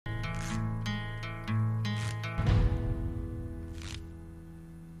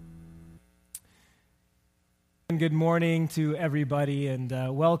Good morning to everybody, and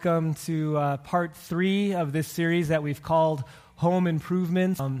welcome to part 3 of this series that we've called Home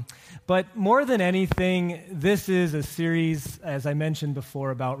Improvement. But more than anything, this is a series, as I mentioned before,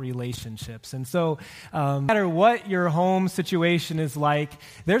 about relationships. And so no matter what your home situation is like,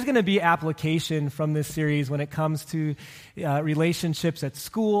 there's going to be application from this series when it comes to relationships at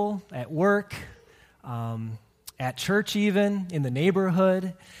school, at work, at church even, in the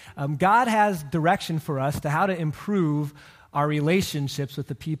neighborhood. God has direction for us to how to improve our relationships with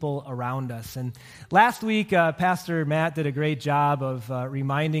the people around us. And last week, Pastor Matt did a great job of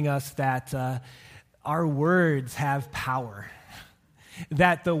reminding us that our words have power.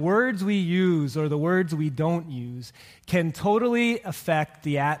 That the words we use or the words we don't use can totally affect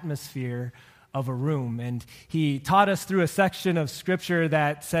the atmosphere of a room. And he taught us through a section of Scripture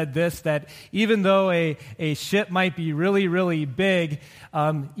that said this, that even though a ship might be really, really big,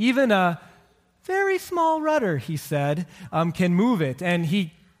 even a very small rudder, he said, can move it. And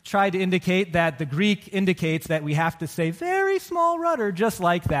he tried to indicate that the Greek indicates that we have to say very small rudder, just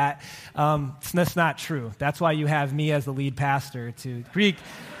like that. That's not true. That's why you have me as the lead pastor. Greek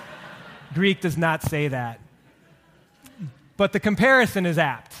does not say that. But the comparison is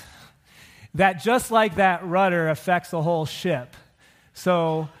apt. That just like that rudder affects the whole ship,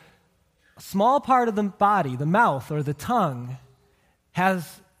 so a small part of the body, the mouth or the tongue, has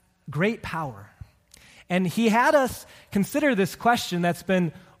great power. And he had us consider this question that's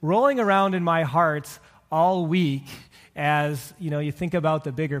been rolling around in my heart all week as, you think about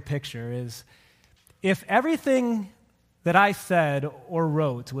the bigger picture, is if everything that I said or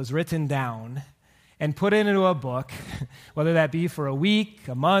wrote was written down and put it into a book, whether that be for a week,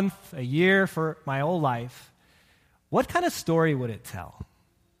 a month, a year, for my whole life, what kind of story would it tell?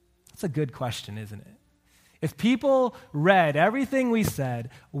 That's a good question, isn't it? If people read everything we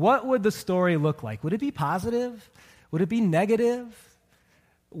said, what would the story look like? Would it be positive? Would it be negative?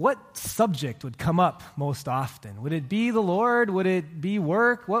 What subject would come up most often? Would it be the Lord? Would it be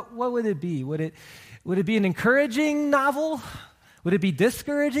work? What would it be? Would it be an encouraging novel? Would it be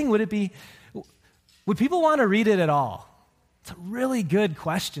discouraging? Would people want to read it at all? It's a really good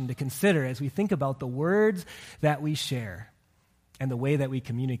question to consider as we think about the words that we share and the way that we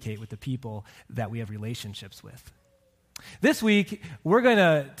communicate with the people that we have relationships with. This week, we're going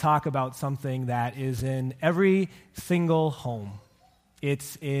to talk about something that is in every single home.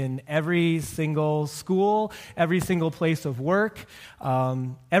 It's in every single school, every single place of work,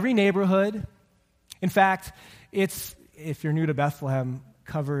 every neighborhood. In fact, if you're new to Bethlehem,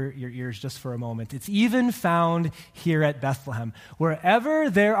 cover your ears just for a moment. It's even found here at Bethlehem. Wherever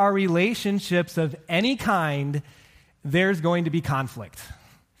there are relationships of any kind, there's going to be conflict.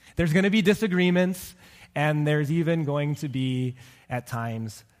 There's going to be disagreements, and there's even going to be, at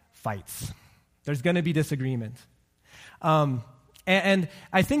times, fights. There's going to be disagreement. And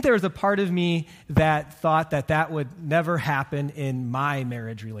I think there was a part of me that thought that would never happen in my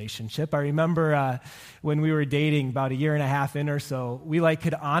marriage relationship. I remember when we were dating about a year and a half in or so, we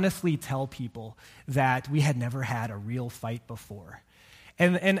could honestly tell people that we had never had a real fight before.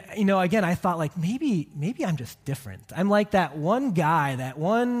 And again, I thought maybe I'm just different. I'm like that one guy, that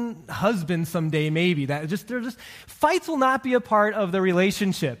one husband someday maybe, fights will not be a part of the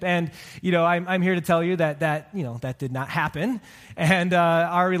relationship. And, I'm here to tell you that did not happen. And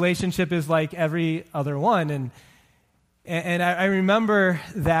our relationship is like every other one. And I remember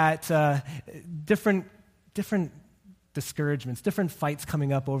that different discouragements, different fights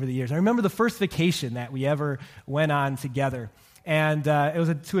coming up over the years. I remember the first vacation that we ever went on together. And it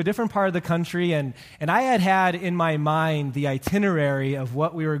was to a different part of the country, and I had in my mind the itinerary of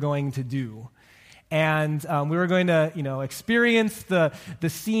what we were going to do. And we were going to, experience the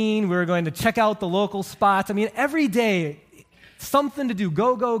scene. We were going to check out the local spots. I mean, every day, something to do,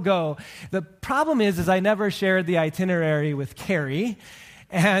 go, go, go. The problem is I never shared the itinerary with Carrie.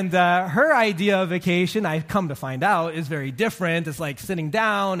 And her idea of vacation, I've come to find out, is very different. It's like sitting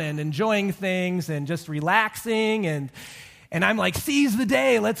down and enjoying things and just relaxing and I'm like, seize the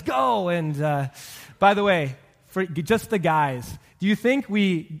day, let's go. And by the way, for just the guys, do you think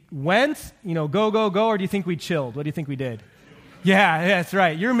we went, go, go, go, or do you think we chilled? What do you think we did? Yeah, that's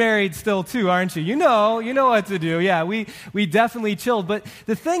right. You're married still too, aren't you? You know what to do. Yeah, we definitely chilled. But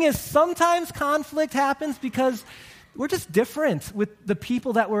the thing is, sometimes conflict happens because we're just different with the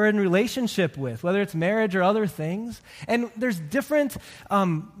people that we're in relationship with, whether it's marriage or other things. And there's different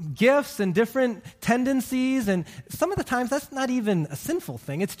gifts and different tendencies, and some of the times that's not even a sinful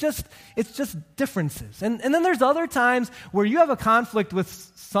thing. It's just differences. And then there's other times where you have a conflict with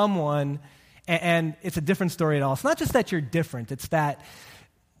someone, and it's a different story at all. It's not just that you're different. It's that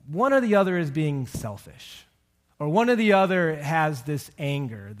one or the other is being selfish. or one or the other has this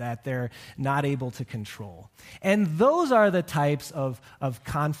anger that they're not able to control. And those are the types of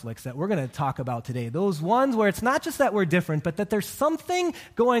conflicts that we're going to talk about today. Those ones where it's not just that we're different, but that there's something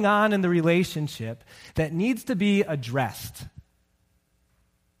going on in the relationship that needs to be addressed.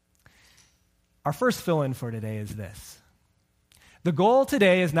 Our first fill-in for today is this. The goal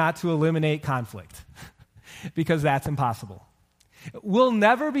today is not to eliminate conflict, because that's impossible. We'll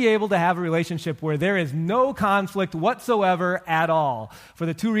never be able to have a relationship where there is no conflict whatsoever at all, for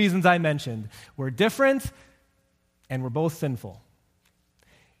the two reasons I mentioned. We're different, and we're both sinful.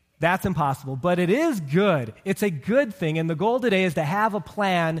 That's impossible, but it is good. It's a good thing, and the goal today is to have a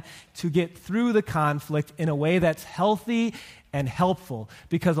plan to get through the conflict in a way that's healthy and helpful,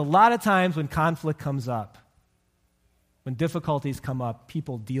 because a lot of times when conflict comes up, when difficulties come up,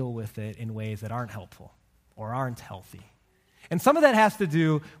 people deal with it in ways that aren't helpful or aren't healthy. And some of that has to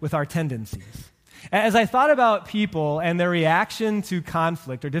do with our tendencies. As I thought about people and their reaction to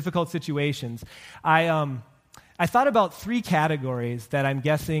conflict or difficult situations, I thought about three categories that I'm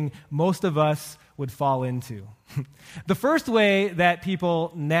guessing most of us would fall into. The first way that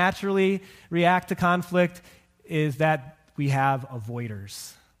people naturally react to conflict is that we have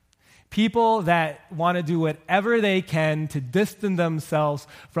avoiders. People that want to do whatever they can to distance themselves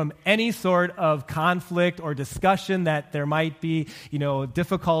from any sort of conflict or discussion that there might be,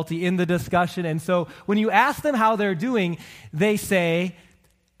 difficulty in the discussion. And so when you ask them how they're doing, they say,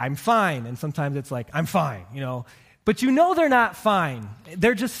 I'm fine. And sometimes it's like, I'm fine, But they're not fine.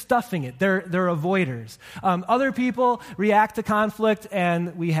 They're just stuffing it. They're avoiders. Other people react to conflict,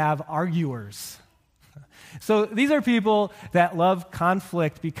 and we have arguers. So these are people that love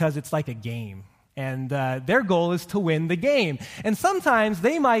conflict because it's like a game, and their goal is to win the game. And sometimes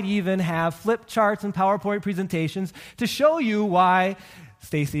they might even have flip charts and PowerPoint presentations to show you why,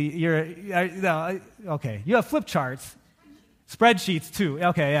 Stacy, you have flip charts. Spreadsheets too,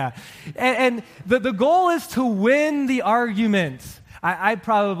 okay, yeah. And the goal is to win the argument. I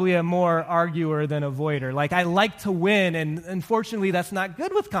probably am more arguer than avoider. I like to win, and unfortunately that's not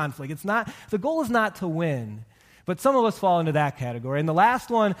good with conflict. The goal is not to win. But some of us fall into that category. And the last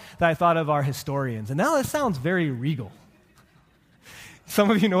one that I thought of are historians. And now this sounds very regal. Some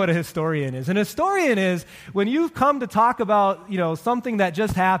of you know what a historian is. An historian is when you've come to talk about, something that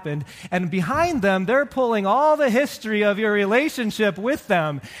just happened, and behind them, they're pulling all the history of your relationship with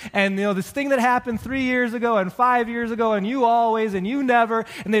them. And, this thing that happened 3 years ago and 5 years ago, and you always and you never,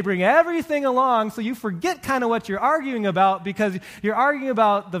 and they bring everything along so you forget kind of what you're arguing about because you're arguing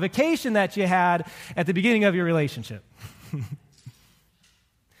about the vacation that you had at the beginning of your relationship.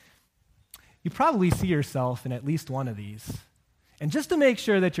 You probably see yourself in at least one of these. And just to make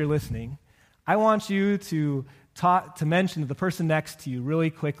sure that you're listening, I want you to mention to the person next to you really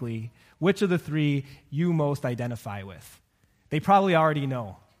quickly which of the three you most identify with. They probably already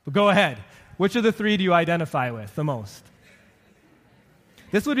know, but go ahead. Which of the three do you identify with the most?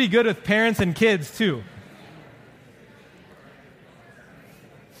 This would be good with parents and kids too.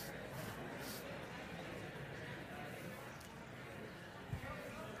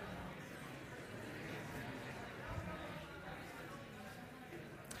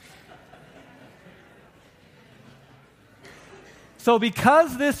 So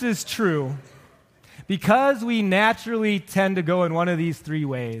because this is true, because we naturally tend to go in one of these three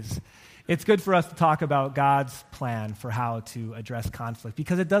ways, it's good for us to talk about God's plan for how to address conflict,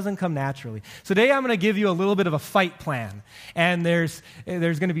 because it doesn't come naturally. So today I'm going to give you a little bit of a fight plan, and there's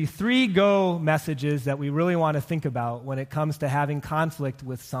going to be 3 go messages that we really want to think about when it comes to having conflict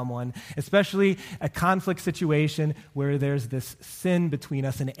with someone, especially a conflict situation where there's this sin between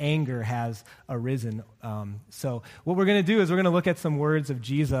us and anger has arisen. So what we're going to do is we're going to look at some words of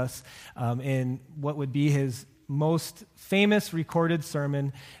Jesus in what would be his most famous recorded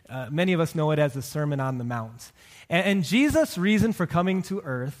sermon. Many of us know it as the Sermon on the Mount. And Jesus' reason for coming to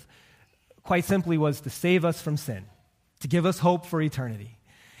earth, quite simply, was to save us from sin, to give us hope for eternity.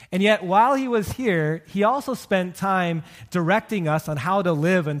 And yet, while he was here, he also spent time directing us on how to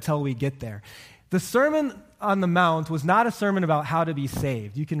live until we get there. The Sermon on the Mount was not a sermon about how to be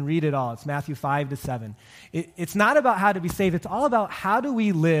saved. You can read it all. It's Matthew 5-7. It's not about how to be saved. It's all about how do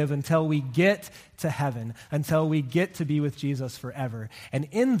we live until we get to heaven, until we get to be with Jesus forever. And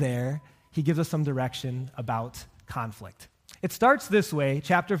in there, he gives us some direction about conflict. It starts this way,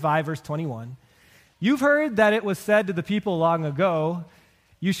 chapter 5, verse 21. You've heard that it was said to the people long ago,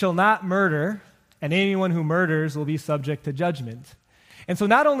 you shall not murder, and anyone who murders will be subject to judgment. And so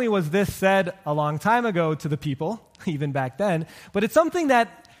not only was this said a long time ago to the people, even back then, but it's something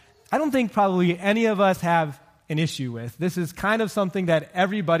that I don't think probably any of us have an issue with. This is kind of something that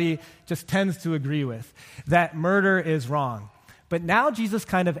everybody just tends to agree with, that murder is wrong. But now Jesus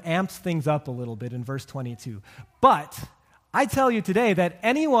kind of amps things up a little bit in verse 22. But I tell you today that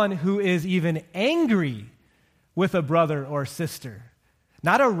anyone who is even angry with a brother or sister,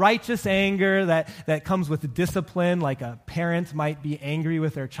 not a righteous anger that comes with discipline, like a parent might be angry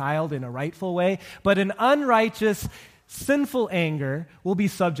with their child in a rightful way, but an unrighteous, sinful anger will be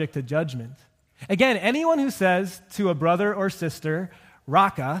subject to judgment. Again, anyone who says to a brother or sister,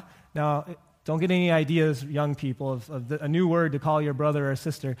 raka, now don't get any ideas, young people, of a new word to call your brother or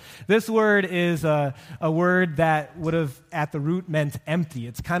sister. This word is a word that would have, at the root, meant empty.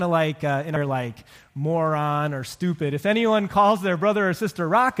 It's kind of like like moron or stupid. If anyone calls their brother or sister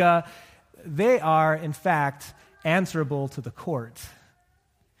raka, they are, in fact, answerable to the court.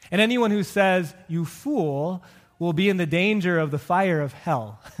 And anyone who says, you fool, will be in the danger of the fire of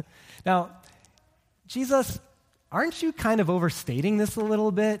hell. Now, Jesus, aren't you kind of overstating this a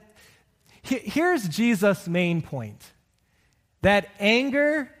little bit? Here's Jesus' main point, that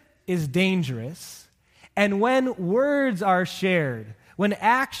anger is dangerous, and when words are shared, when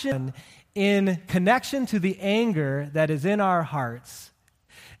action in connection to the anger that is in our hearts,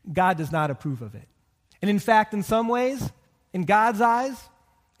 God does not approve of it. And in fact, in some ways, in God's eyes,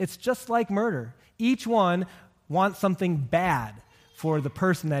 it's just like murder. Each one wants something bad for the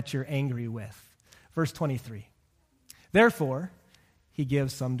person that you're angry with. Verse 23. Therefore, he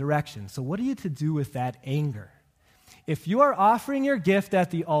gives some direction. So what are you to do with that anger? If you are offering your gift at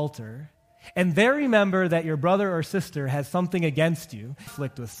the altar, and there remember that your brother or sister has something against you,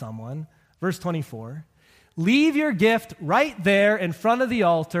 conflict with someone, verse 24, leave your gift right there in front of the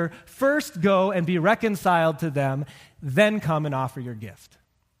altar, first go and be reconciled to them, then come and offer your gift.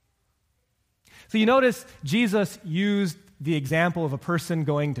 So you notice Jesus used the example of a person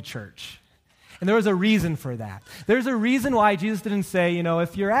going to church. And there was a reason for that. There's a reason why Jesus didn't say,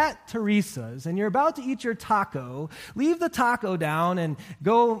 if you're at Teresa's and you're about to eat your taco, leave the taco down and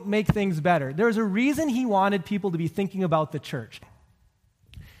go make things better. There's a reason he wanted people to be thinking about the church.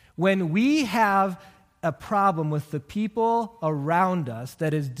 When we have a problem with the people around us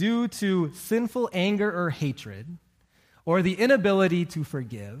that is due to sinful anger or hatred, or the inability to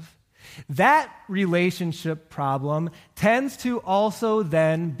forgive, that relationship problem tends to also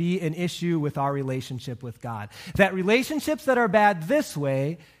then be an issue with our relationship with God. That relationships that are bad this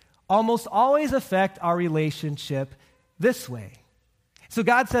way almost always affect our relationship this way. So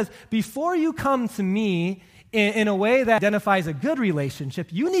God says, before you come to me in a way that identifies a good relationship,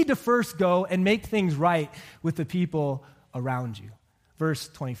 you need to first go and make things right with the people around you. Verse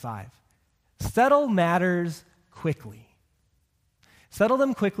 25, settle matters quickly. Settle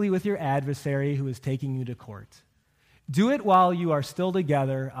them quickly with your adversary who is taking you to court. Do it while you are still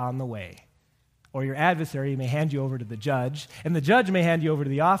together on the way. Or your adversary may hand you over to the judge, and the judge may hand you over to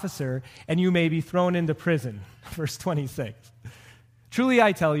the officer, and you may be thrown into prison. Verse 26. Truly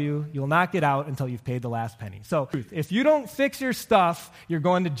I tell you, you'll not get out until you've paid the last penny. So, if you don't fix your stuff, you're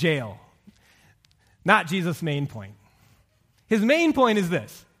going to jail. Not Jesus' main point. His main point is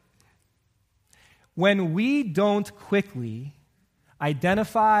this. When we don't quickly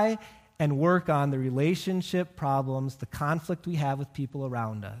identify and work on the relationship problems, the conflict we have with people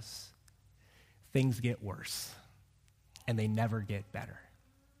around us, things get worse, and they never get better.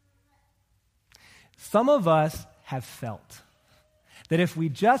 Some of us have felt that if we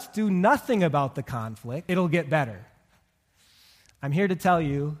just do nothing about the conflict, it'll get better. I'm here to tell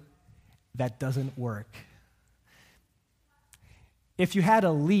you that doesn't work. If you had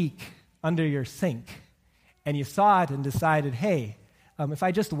a leak under your sink and you saw it and decided, hey, if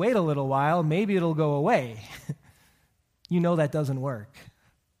I just wait a little while, maybe it'll go away. You know that doesn't work.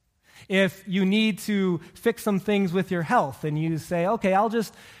 If you need to fix some things with your health and you say, okay, I'll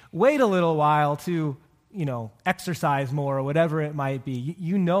just wait a little while to, exercise more or whatever it might be,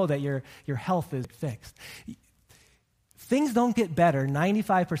 you know that your health is fixed. Things don't get better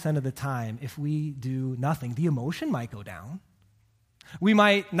 95% of the time if we do nothing. The emotion might go down. We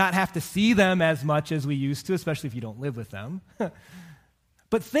might not have to see them as much as we used to, especially if you don't live with them.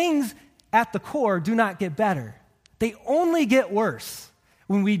 But things at the core do not get better. They only get worse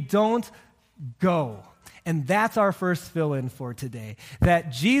when we don't go. And that's our first fill-in for today.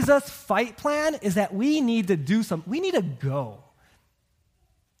 That Jesus' fight plan is that we need to do something. We need to go.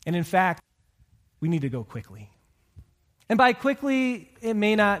 And in fact, we need to go quickly. And by quickly, it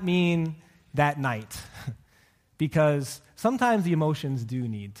may not mean that night. Because sometimes the emotions do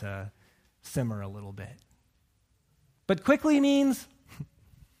need to simmer a little bit. But quickly means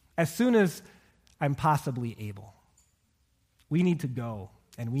as soon as I'm possibly able. We need to go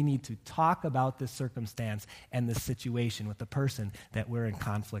And we need to talk about this circumstance and this situation with the person that we're in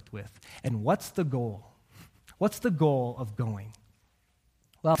conflict with. And what's the goal? What's the goal of going?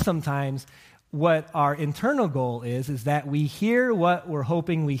 Well, sometimes what our internal goal is that we hear what we're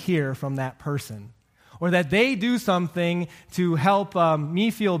hoping we hear from that person, or that they do something to help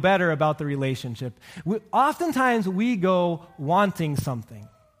me feel better about the relationship. Oftentimes we go wanting something.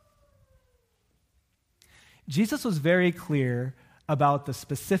 Jesus was very clear about the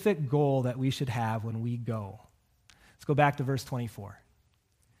specific goal that we should have when we go. Let's go back to verse 24.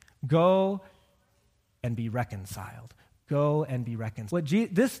 Go and be reconciled. Go and be reconciled.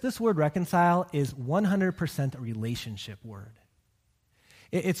 This word reconcile is 100% a relationship word.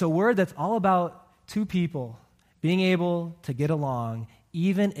 It's a word that's all about two people being able to get along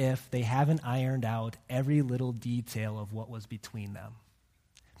even if they haven't ironed out every little detail of what was between them.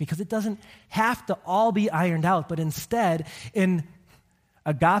 Because it doesn't have to all be ironed out, but instead, in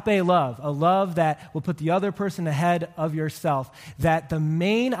agape love, a love that will put the other person ahead of yourself, that the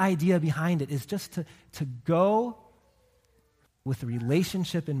main idea behind it is just to go with the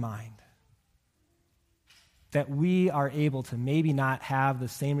relationship in mind. That we are able to maybe not have the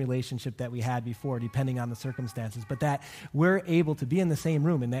same relationship that we had before, depending on the circumstances, but that we're able to be in the same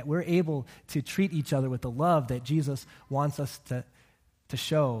room and that we're able to treat each other with the love that Jesus wants us to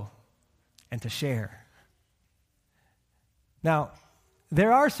show and to share. Now,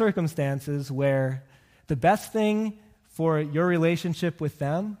 there are circumstances where the best thing for your relationship with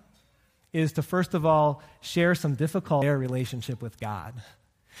them is to, first of all, share some difficult their relationship with God.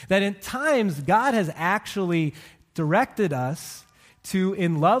 That in times, God has actually directed us to,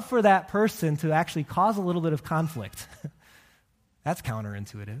 in love for that person, to actually cause a little bit of conflict. That's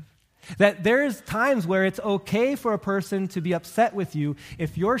counterintuitive. That there's times where it's okay for a person to be upset with you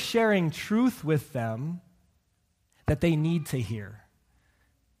if you're sharing truth with them that they need to hear.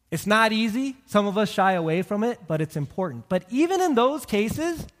 It's not easy. Some of us shy away from it, but it's important. But even in those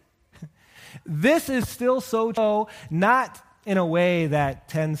cases, this is still so not in a way that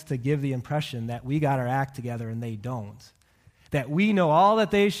tends to give the impression that we got our act together and they don't. That we know all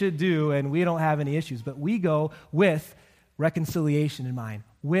that they should do and we don't have any issues. But we go with reconciliation in mind,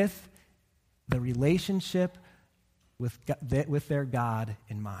 with the relationship with their God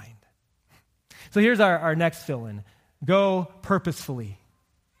in mind. So here's our next fill-in. Go purposefully.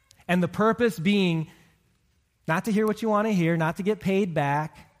 And the purpose being not to hear what you want to hear, not to get paid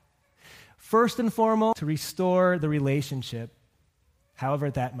back. First and foremost, to restore the relationship, however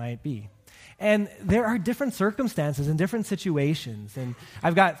that might be. And there are different circumstances and different situations. And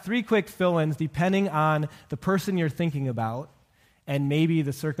I've got 3 quick fill-ins depending on the person you're thinking about and maybe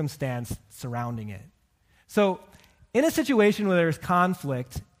the circumstance surrounding it. So in a situation where there's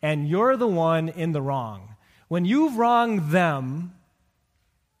conflict and you're the one in the wrong, when you've wronged them,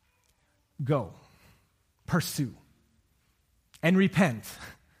 go, pursue, and repent.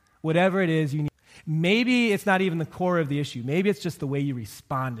 Whatever it is you need. Maybe it's not even the core of the issue. Maybe it's just the way you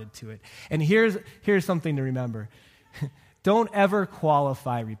responded to it. And here's something to remember. Don't ever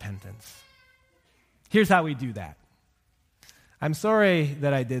qualify repentance. Here's how we do that. I'm sorry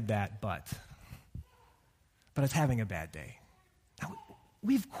that I did that, but I was having a bad day. Now,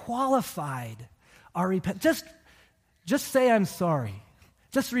 we've qualified our repentance. Just say I'm sorry.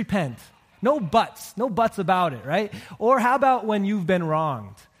 Just repent. No buts about it, right? Or how about when you've been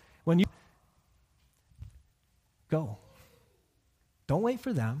wronged? When you go. Don't wait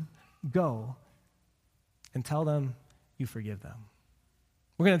for them. Go and tell them you forgive them.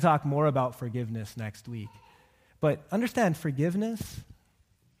 We're going to talk more about forgiveness next week. But understand, forgiveness,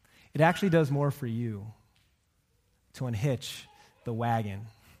 it actually does more for you to unhitch the wagon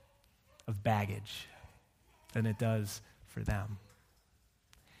of baggage than it does for them.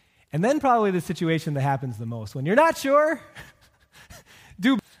 And then probably the situation that happens the most. When you're not sure,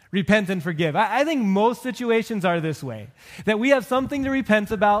 do repent and forgive. I think most situations are this way. That we have something to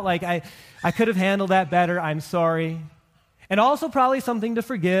repent about, like I could have handled that better, I'm sorry. And also probably something to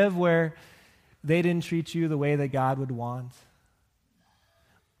forgive where they didn't treat you the way that God would want.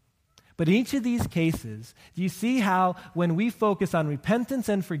 But in each of these cases, do you see how when we focus on repentance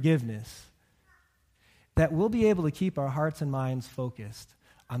and forgiveness, that we'll be able to keep our hearts and minds focused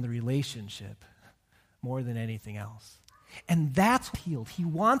on the relationship more than anything else. And that's healed. He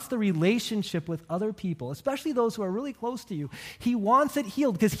wants the relationship with other people, especially those who are really close to you. He wants it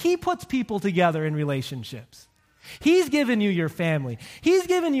healed because he puts people together in relationships. He's given you your family. He's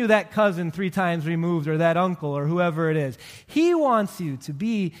given you that cousin 3 times removed or that uncle or whoever it is. He wants you to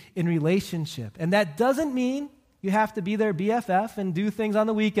be in relationship. And that doesn't mean you have to be their BFF and do things on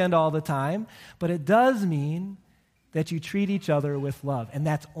the weekend all the time, but it does mean that you treat each other with love. And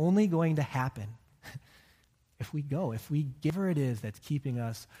that's only going to happen if we give whatever it is that's keeping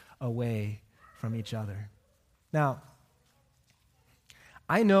us away from each other. Now,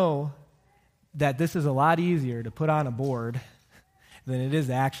 I know that this is a lot easier to put on a board than it is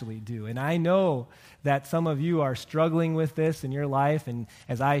to actually do. And I know that some of you are struggling with this in your life, and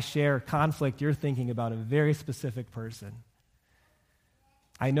as I share conflict, you're thinking about a very specific person.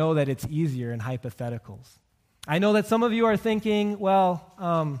 I know that it's easier in hypotheticals. I know that some of you are thinking,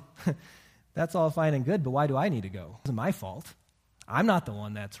 well, that's all fine and good, but why do I need to go? It's my fault. I'm not the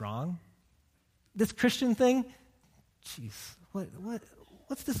one that's wrong. This Christian thing, jeez,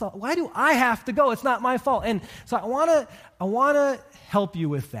 what's this all? Why do I have to go? It's not my fault. And so I want to help you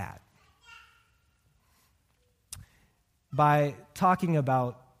with that by talking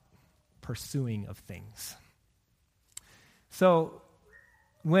about pursuing of things. So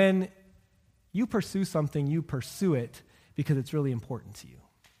when you pursue something, you pursue it because it's really important to you.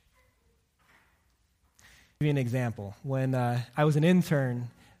 I'll give you an example. When I was an intern,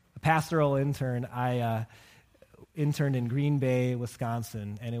 a pastoral intern, I interned in Green Bay,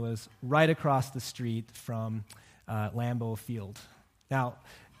 Wisconsin, and it was right across the street from Lambeau Field. Now,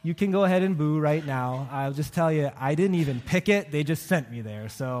 you can go ahead and boo right now. I'll just tell you, I didn't even pick it. They just sent me there.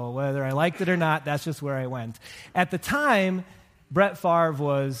 So whether I liked it or not, that's just where I went. At the time, Brett Favre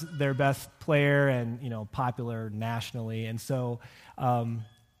was their best player and, popular nationally. And so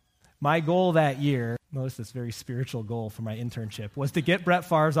my goal that year, notice this very spiritual goal for my internship, was to get Brett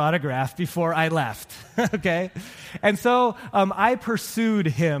Favre's autograph before I left, okay? And so I pursued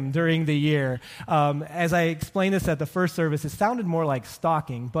him during the year. As I explained this at the first service, it sounded more like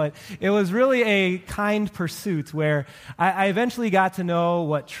stalking, but it was really a kind pursuit where I eventually got to know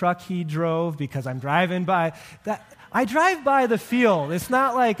what truck he drove because I'm driving by that. I drive by the field. It's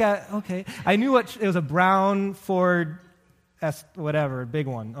not like, okay. I knew it was a brown Ford whatever, big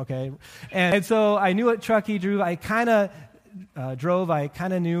one, okay? And so I knew what truck he drove. I kind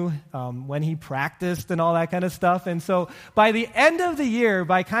of knew when he practiced and all that kind of stuff. And so by the end of the year,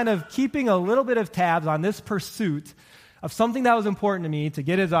 by kind of keeping a little bit of tabs on this pursuit of something that was important to me, to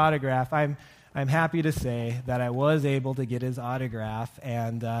get his autograph, I'm happy to say that I was able to get his autograph,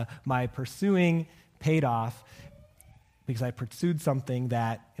 and my pursuing paid off because I pursued something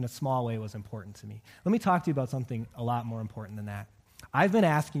that, in a small way, was important to me. Let me talk to you about something a lot more important than that. I've been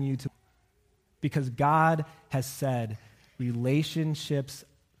asking you to, because God has said relationships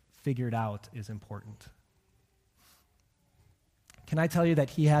figured out is important. Can I tell you that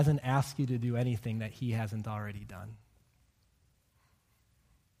He hasn't asked you to do anything that He hasn't already done?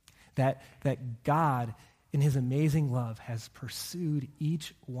 That God, in His amazing love, has pursued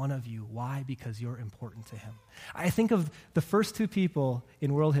each one of you. Why? Because you're important to Him. I think of the first two people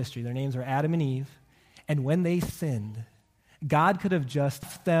in world history. Their names are Adam and Eve. And when they sinned, God could have just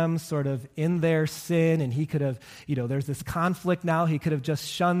left them sort of in their sin, and He could have, there's this conflict now. He could have just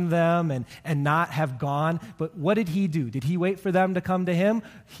shunned them and not have gone. But what did He do? Did He wait for them to come to Him?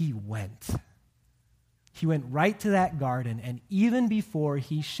 He went. He went right to that garden, and even before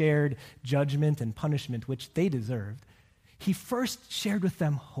He shared judgment and punishment, which they deserved, He first shared with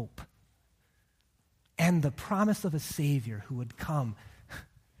them hope and the promise of a Savior who would come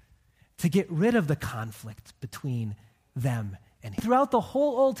to get rid of the conflict between them and Him. Throughout the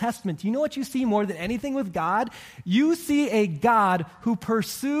whole Old Testament, you know what you see more than anything with God? You see a God who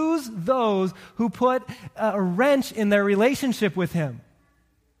pursues those who put a wrench in their relationship with Him.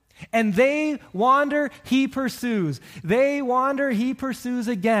 And they wander, He pursues. They wander, He pursues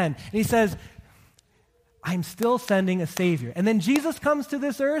again. And He says, I'm still sending a Savior. And then Jesus comes to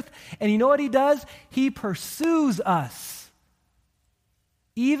this earth, and you know what He does? He pursues us.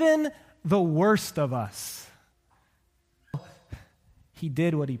 Even the worst of us. He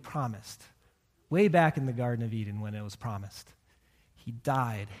did what He promised. Way back in the Garden of Eden when it was promised. He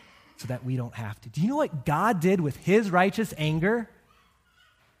died so that we don't have to. Do you know what God did with His righteous anger?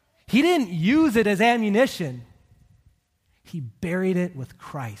 He didn't use it as ammunition. He buried it with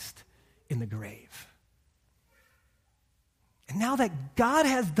Christ in the grave. And now that God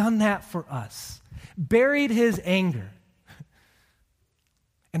has done that for us, buried His anger,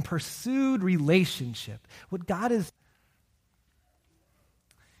 and pursued relationship, what God is,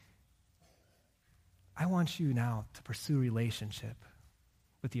 I want you now to pursue relationship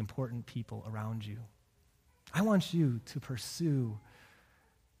with the important people around you. I want you to pursue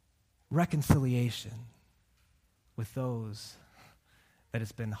reconciliation with those that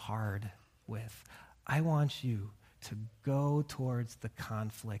it's been hard with. I want you to go towards the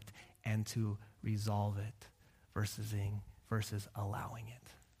conflict and to resolve it versus allowing it.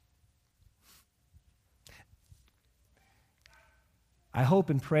 I hope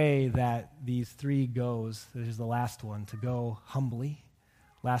and pray that these 3 goes, this is the last one, to go humbly.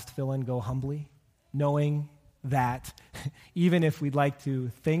 Last fill-in, go humbly, knowing that even if we'd like to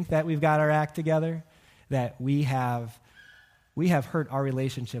think that we've got our act together, that we have hurt our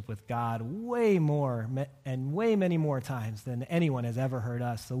relationship with God way more and way many more times than anyone has ever hurt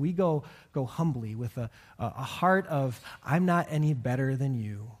us. So we go humbly with a heart of, I'm not any better than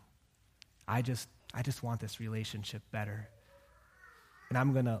you. I just want this relationship better. And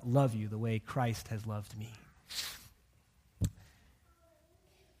I'm going to love you the way Christ has loved me.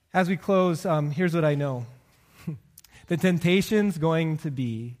 As we close, here's what I know. The temptation's going to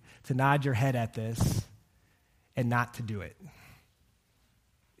be to nod your head at this and not to do it.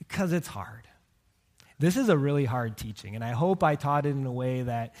 Because it's hard. This is a really hard teaching, and I hope I taught it in a way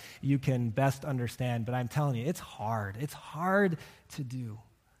that you can best understand, but I'm telling you, it's hard. It's hard to do.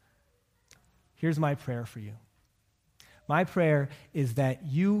 Here's my prayer for you. My prayer is that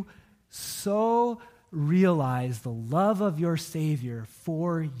you so realize the love of your Savior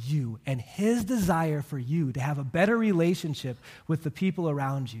for you and his desire for you to have a better relationship with the people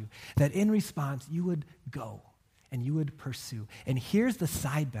around you, that in response you would go and you would pursue. And here's the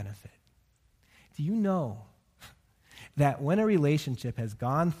side benefit. Do you know that when a relationship has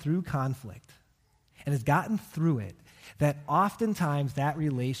gone through conflict and has gotten through it, that oftentimes that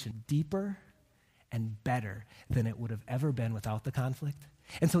relation deeper and better than it would have ever been without the conflict?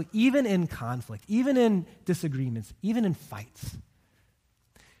 And so even in conflict, even in disagreements, even in fights,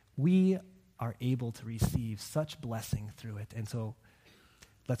 we are able to receive such blessing through it. And so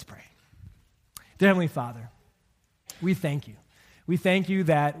let's pray. Dear Heavenly Father, we thank you. We thank you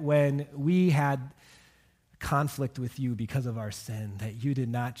that when we had conflict with you because of our sin, that you did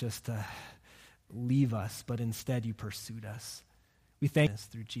not just leave us, but instead you pursued us. We thank you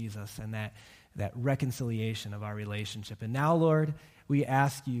through Jesus and that reconciliation of our relationship. And now, Lord, we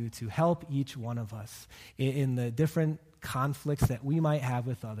ask you to help each one of us in the different conflicts that we might have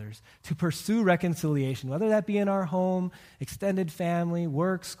with others to pursue reconciliation, whether that be in our home, extended family,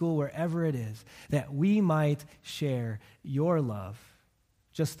 work, school, wherever it is, that we might share your love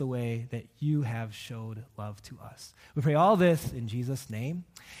just the way that you have showed love to us. We pray all this in Jesus' name.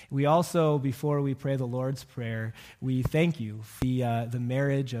 We also, before we pray the Lord's Prayer, we thank you for the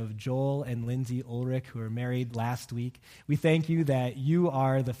marriage of Joel and Lindsay Ulrich, who were married last week. We thank you that you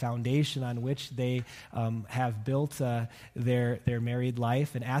are the foundation on which they have built their married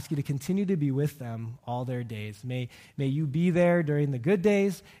life, and ask you to continue to be with them all their days. May you be there during the good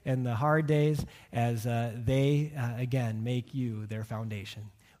days and the hard days as they, again, make you their foundation.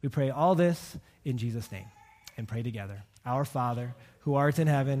 We pray all this in Jesus' name and pray together. Our Father, who art in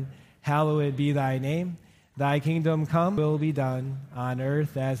heaven, hallowed be thy name. Thy kingdom come, will be done on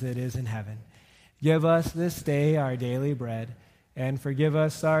earth as it is in heaven. Give us this day our daily bread, and forgive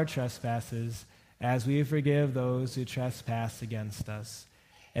us our trespasses, as we forgive those who trespass against us.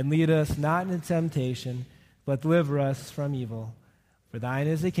 And lead us not into temptation, but deliver us from evil. For thine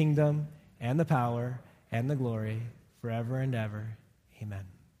is the kingdom, and the power, and the glory, forever and ever. Amen.